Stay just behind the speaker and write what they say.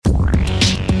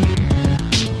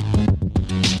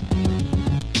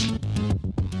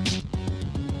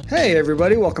Hey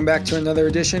everybody, welcome back to another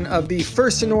edition of the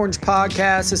First and Orange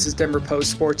podcast. This is Denver Post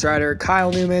sports writer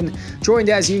Kyle Newman, joined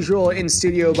as usual in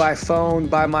studio by phone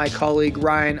by my colleague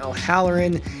Ryan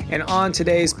O'Halloran. And on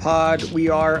today's pod, we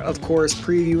are of course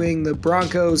previewing the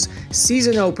Broncos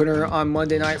season opener on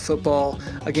Monday Night Football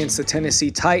against the Tennessee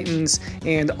Titans,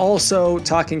 and also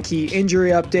talking key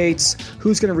injury updates,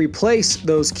 who's going to replace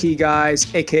those key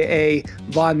guys, aka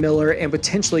Von Miller and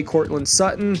potentially Courtland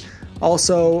Sutton.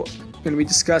 Also, going to be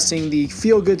discussing the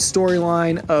feel-good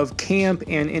storyline of camp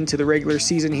and into the regular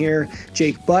season here.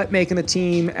 Jake Butt making the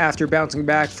team after bouncing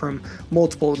back from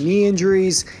multiple knee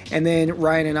injuries. And then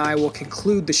Ryan and I will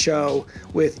conclude the show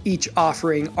with each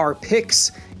offering our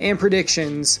picks and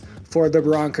predictions for the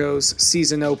Broncos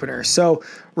season opener. So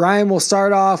Ryan will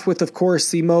start off with, of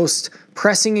course, the most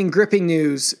pressing and gripping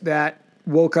news that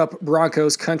woke up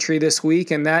Broncos country this week,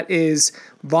 and that is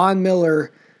Von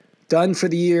Miller done for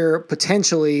the year,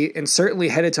 potentially, and certainly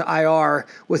headed to IR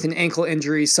with an ankle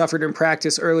injury suffered in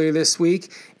practice earlier this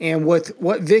week. And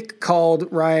what Vic called,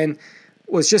 Ryan,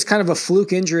 was just kind of a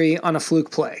fluke injury on a fluke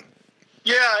play.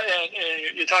 Yeah,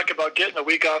 and you talk about getting a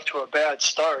week off to a bad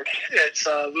start. It's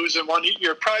losing one.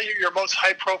 You're probably your most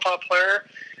high-profile player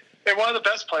and one of the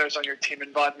best players on your team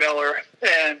in Von Miller.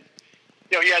 And,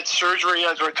 he had surgery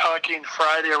as we're talking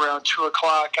Friday around 2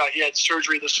 o'clock. He had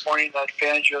surgery this morning that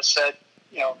Fangio said,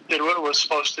 did what it was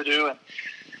supposed to do. And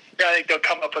I think they'll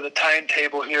come up with a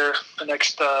timetable here the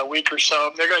next week or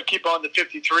so. They're going to keep on the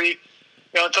 53,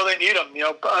 until they need them.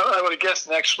 I would have guessed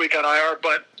next week on IR.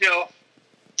 But,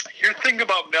 your thing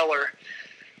about Miller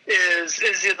is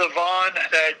he the Vaughn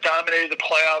that dominated the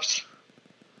playoffs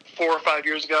 4 or 5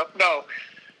 years ago? No.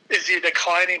 Is he a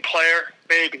declining player?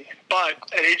 Maybe. But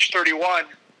at age 31,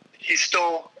 he's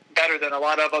still better than a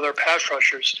lot of other pass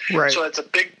rushers. Right. So it's a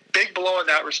big blow in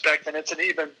that respect, and it's an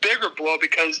even bigger blow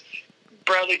because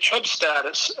Bradley Chubb's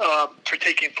status for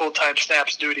taking full-time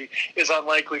snaps duty is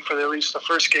unlikely for at least the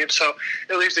first game. So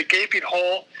it leaves a gaping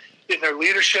hole in their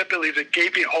leadership. It leaves a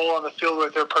gaping hole on the field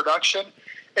with their production.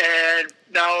 And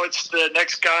now it's the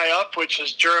next guy up, which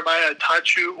is Jeremiah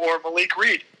Attaochu or Malik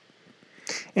Reed.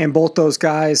 And both those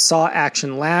guys saw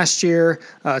action last year.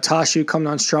 Attaochu coming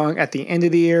on strong at the end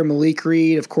of the year. Malik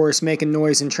Reed, of course, making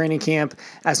noise in training camp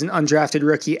as an undrafted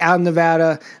rookie out of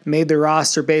Nevada, made the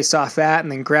roster based off that,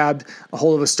 and then grabbed a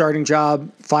hold of a starting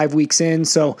job 5 weeks in.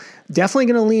 So definitely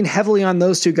going to lean heavily on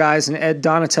those two guys, and Ed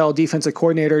Donatel, defensive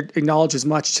coordinator, acknowledged as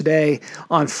much today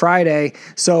on Friday.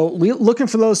 So looking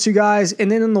for those two guys.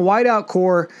 And then in the wideout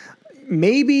core,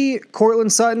 maybe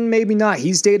Courtland Sutton, maybe not.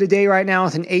 He's day-to-day right now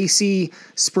with an AC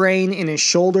sprain in his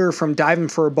shoulder from diving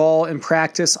for a ball in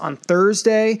practice on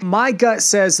Thursday. My gut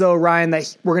says, though, Ryan,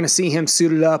 that we're going to see him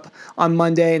suited up on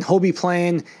Monday, and he'll be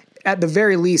playing at the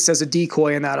very least as a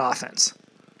decoy in that offense.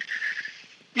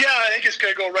 Yeah, I think it's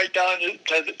going to go right down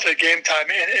to game time.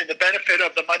 And the benefit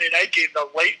of the Monday night game, the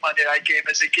late Monday night game,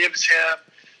 is it gives him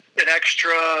an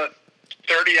extra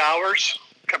 30 hours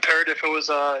compared if it was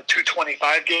a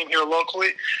 2:25 game here locally.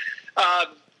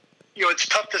 It's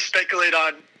tough to speculate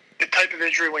on the type of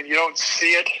injury when you don't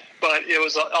see it, but it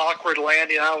was an awkward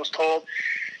landing, I was told.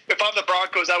 If I'm the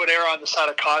Broncos, I would err on the side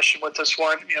of caution with this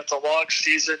one. It's a long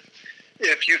season.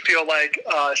 If you feel like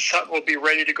Sutton will be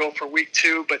ready to go for week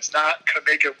 2, but it's not going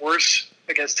to make it worse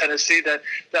against Tennessee, then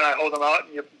I hold them out.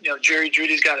 And, Jerry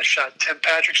Jeudy's got a shot. Tim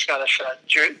Patrick's got a shot.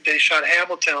 Deshaun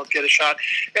Hamilton will get a shot.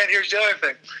 And here's the other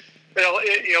thing.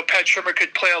 Pat Shurmur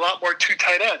could play a lot more two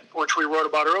tight end, which we wrote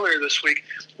about earlier this week,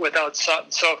 without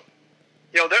Sutton. So,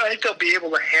 I think they'll be able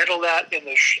to handle that in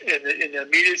the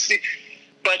immediacy.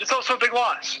 But it's also a big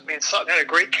loss. Sutton had a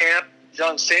great camp. He's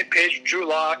on the same page with Drew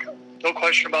Lock. No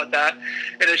question about that.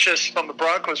 And it's just from the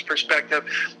Broncos' perspective,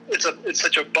 it's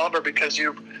such a bummer because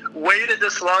you've waited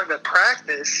this long to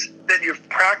practice, then you've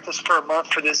practiced for a month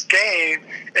for this game,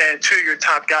 and 2 of your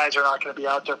top guys are not going to be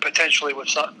out there potentially with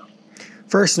Sutton.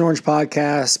 First and Orange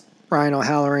podcast, Ryan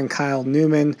O'Halloran, Kyle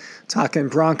Newman, talking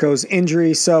Broncos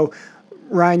injury. So,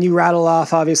 Ryan, you rattle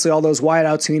off, obviously, all those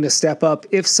wideouts who need to step up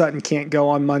if Sutton can't go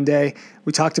on Monday.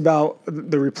 We talked about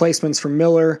the replacements for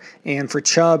Miller and for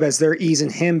Chubb as they're easing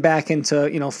him back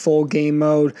into, full game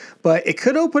mode. But it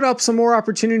could open up some more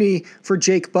opportunity for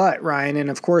Jake Butt, Ryan. And,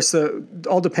 of course,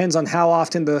 all depends on how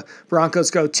often the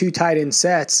Broncos go 2 tight end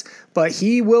sets. But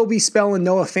he will be spelling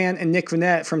Noah Fant and Nick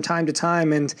Vannett from time to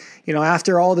time. And,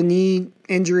 after all the knee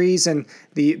injuries and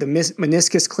the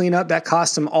meniscus cleanup that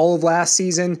cost him all of last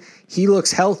season, he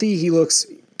looks healthy. He looks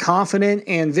confident,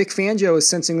 and Vic Fangio is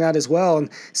sensing that as well. And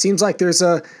seems like there's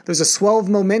a swell of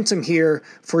momentum here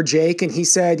for Jake. And he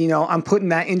said, I'm putting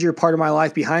that injured part of my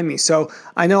life behind me. So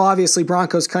I know obviously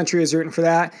Broncos country is rooting for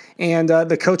that, and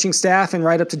the coaching staff and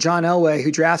right up to John Elway,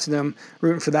 who drafted him,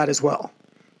 rooting for that as well.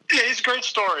 Yeah, he's a great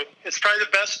story. It's probably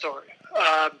the best story.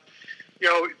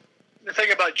 The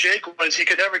thing about Jake was he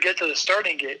could never get to the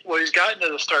starting gate. Well, he's gotten to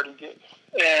the starting gate.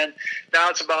 And now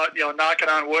it's about, knocking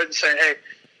on wood and saying, hey,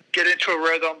 get into a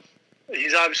rhythm.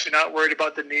 He's obviously not worried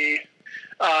about the knee.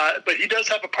 But he does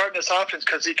have a part in this offense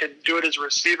because he can do it as a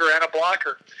receiver and a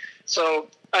blocker. So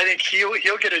I think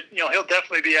he'll get it. He'll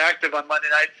definitely be active on Monday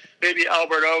night. Maybe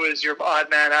Albert O is your odd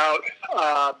man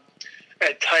out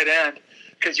at tight end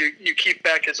because you keep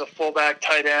Beck as a fullback,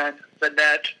 tight end, the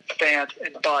net, Fant,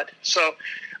 and Butt. So,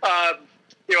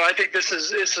 I think this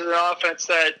is an offense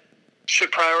that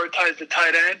should prioritize the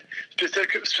tight end,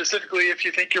 specifically if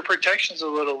you think your protection's a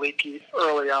little leaky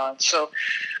early on. So,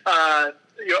 I'm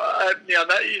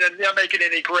not making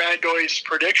any grandiose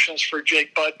predictions for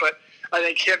Jake Butt, but I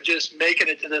think him just making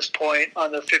it to this point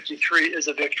on the 53 is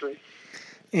a victory.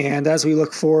 And as we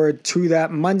look forward to that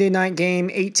Monday night game,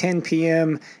 8:10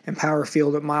 p.m. in Power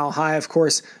Field at Mile High, of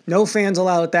course, no fans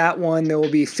allowed at that one. There will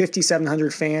be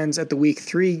 5,700 fans at the Week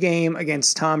 3 game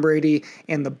against Tom Brady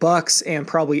and the Bucs, and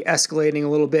probably escalating a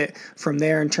little bit from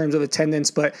there in terms of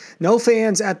attendance. But no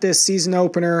fans at this season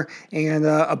opener, and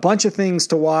a bunch of things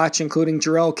to watch, including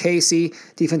Jarrell Casey,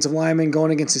 defensive lineman,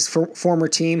 going against his former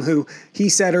team, who he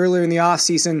said earlier in the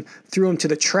offseason threw him to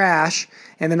the trash.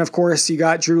 And then, of course, you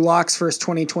got Drew Lock's first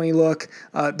 2020 look.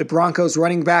 The Broncos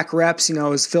running back reps,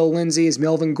 is Phil Lindsay, is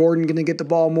Melvin Gordon going to get the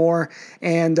ball more?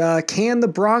 And can the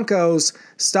Broncos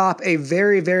stop a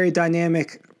very, very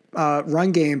dynamic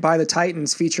run game by the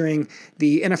Titans featuring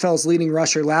the NFL's leading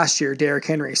rusher last year, Derrick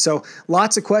Henry? So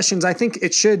lots of questions. I think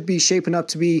it should be shaping up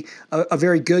to be a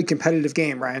very good competitive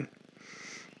game, Ryan.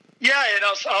 Yeah,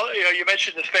 and you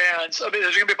mentioned the fans. I mean,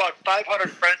 there's going to be about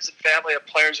 500 friends and family of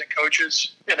players and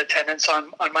coaches in attendance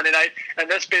on Monday night, and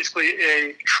that's basically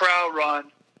a trial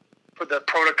run for the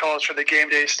protocols for the game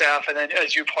day staff. And then,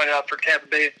 as you pointed out, for Tampa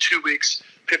Bay in 2 weeks,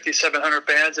 5,700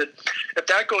 fans. And if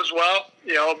that goes well,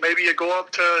 maybe you go up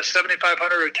to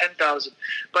 7,500 or 10,000.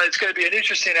 But it's going to be an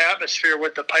interesting atmosphere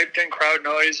with the piped-in crowd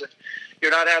noise, and you're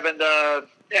not having the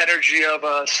energy of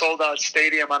a sold-out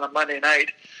stadium on a Monday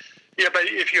night. Yeah, but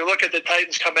if you look at the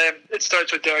Titans come in, it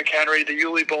starts with Derrick Henry, the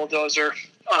Yulee bulldozer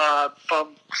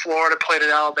from Florida, played at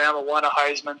Alabama, won a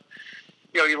Heisman.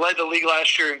 You led the league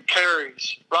last year in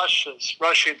carries, rushes,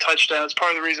 rushing touchdowns.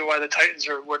 Part of the reason why the Titans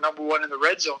were number one in the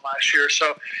red zone last year.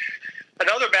 So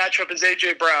another matchup is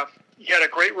A.J. Brown. He had a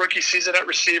great rookie season at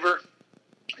receiver,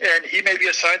 and he may be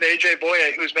assigned to A.J.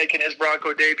 Boye, who's making his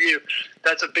Bronco debut.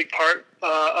 That's a big part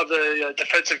of the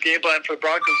defensive game plan for the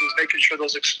Broncos, is making sure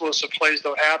those explosive plays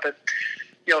don't happen.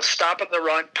 Stopping the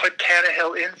run, put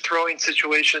Tannehill in throwing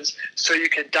situations so you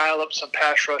can dial up some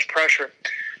pass rush pressure.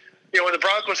 When the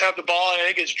Broncos have the ball, I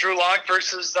think it's Drew Lock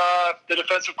versus the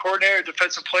defensive coordinator,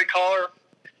 defensive play caller.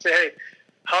 Say, hey,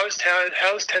 how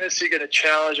is Tennessee going to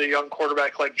challenge a young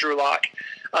quarterback like Drew Lock?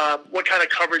 What kind of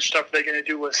coverage stuff are they going to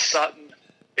do with Sutton,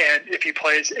 and if he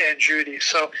plays, and Judy?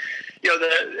 So,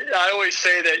 I always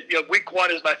say that Week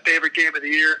 1 is my favorite game of the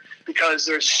year because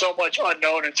there's so much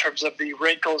unknown in terms of the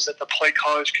wrinkles that the play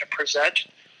callers can present,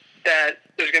 that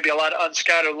there's going to be a lot of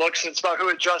unscattered looks, and it's about who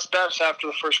adjusts best after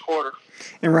the first quarter.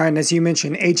 And Ryan, as you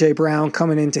mentioned, A.J. Brown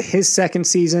coming into his second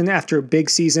season after a big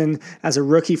season as a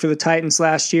rookie for the Titans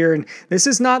last year. And this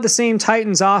is not the same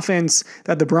Titans offense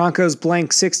that the Broncos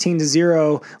blanked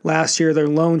 16-0 last year, their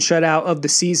lone shutout of the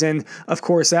season. Of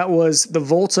course, that was the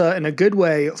Volta in a good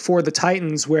way for the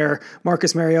Titans, where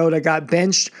Marcus Mariota got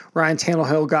benched, Ryan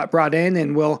Tannehill got brought in,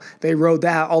 and they rode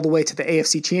that all the way to the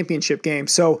AFC Championship game.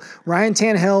 So Ryan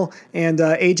Tannehill and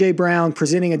A.J. Brown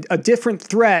presenting a different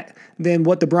threat than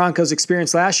what the Broncos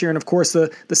experienced last year. And, of course,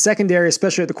 the secondary,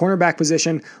 especially at the cornerback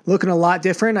position, looking a lot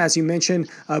different. As you mentioned,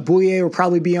 Bouye will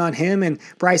probably be on him, and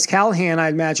Bryce Callahan, I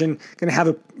imagine, going to have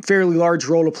a fairly large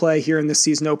role to play here in this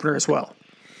season opener as well.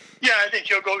 Yeah, I think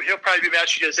he'll probably be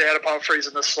matching against Adam Humphries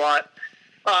in the slot.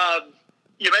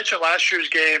 You mentioned last year's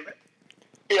game.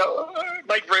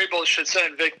 Mike Vrabel should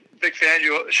send Vic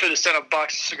Fangio should have sent a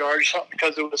box of cigars or something,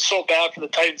 because it was so bad for the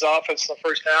Titans offense in the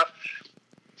first half.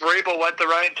 Vrabel went to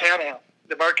Ryan Tannehill.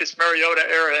 The Marcus Mariota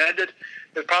era ended.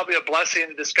 It's probably a blessing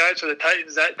in disguise for the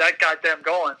Titans that got them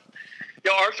going.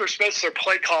 Arthur Smith's their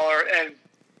play caller, and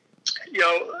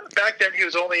back then he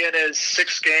was only in his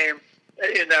sixth game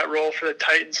in that role for the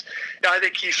Titans. I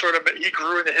think he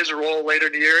grew into his role later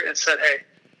in the year and said, "Hey,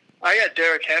 I got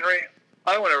Derrick Henry.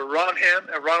 I want to run him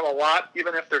and run him a lot,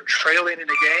 even if they're trailing in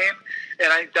the game.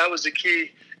 And I think that was the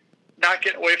key, not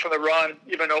getting away from the run,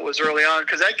 even though it was early on.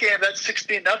 Because that game, that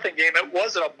 16-0 game, it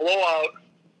wasn't a blowout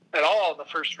at all in the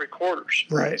first three quarters.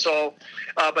 Right. So,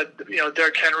 but,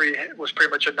 Derrick Henry was pretty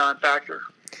much a non-factor.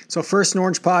 So First and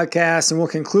Orange podcast, and we'll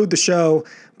conclude the show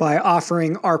by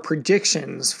offering our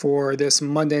predictions for this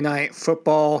Monday Night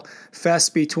Football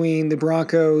fest between the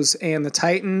Broncos and the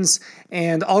Titans.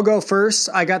 And I'll go first.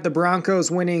 I got the Broncos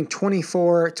winning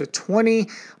 24-20.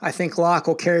 I think Locke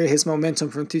will carry his momentum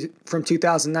from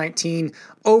 2019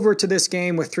 over to this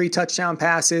game with 3 touchdown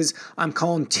passes. I'm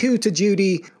calling 2 to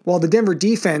Jeudy, while the Denver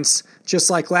defense, just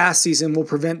like last season, will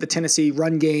prevent the Tennessee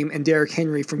run game and Derrick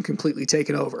Henry from completely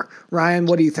taking over. Ryan,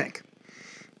 what do you think?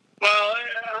 Well,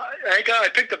 I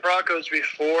picked the Broncos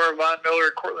before Von Miller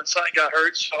and Cortland Sutton got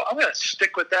hurt, so I'm going to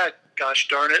stick with that, gosh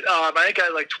darn it. I think I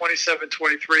like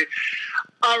 27-23.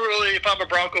 If I'm a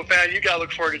Bronco fan, you got to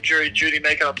look forward to Jerry Jeudy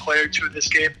making a play or two in this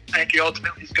game. I think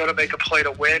ultimately he's going to make a play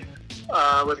to win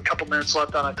with a couple minutes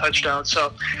left on a touchdown.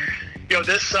 So,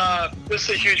 this is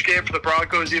a huge game for the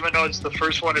Broncos, even though it's the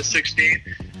first one of 16,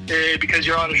 because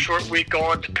you're on a short week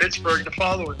going to Pittsburgh the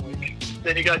following week.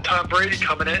 Then you got Tom Brady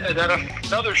coming in, and then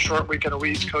another short week on a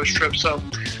East Coast trip. So,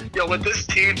 what this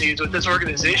team needs, what this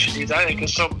organization needs, I think,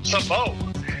 is some mo.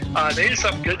 They need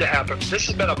something good to happen. This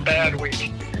has been a bad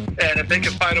week. And if they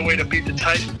can find a way to beat the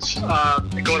Titans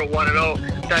and go to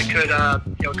 1-0, that could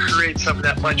create some of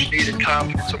that much-needed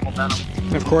confidence and momentum.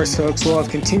 And of course, folks, we'll have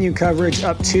continued coverage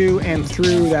up to and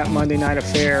through that Monday night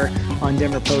affair on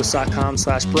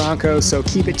denverpost.com/Broncos. So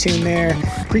keep it tuned there.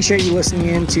 Appreciate you listening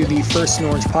in to the First and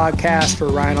Orange podcast. For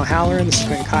Ryan O'Halloran, this has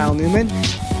been Kyle Newman.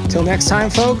 Till next time,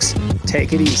 folks,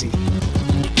 take it easy.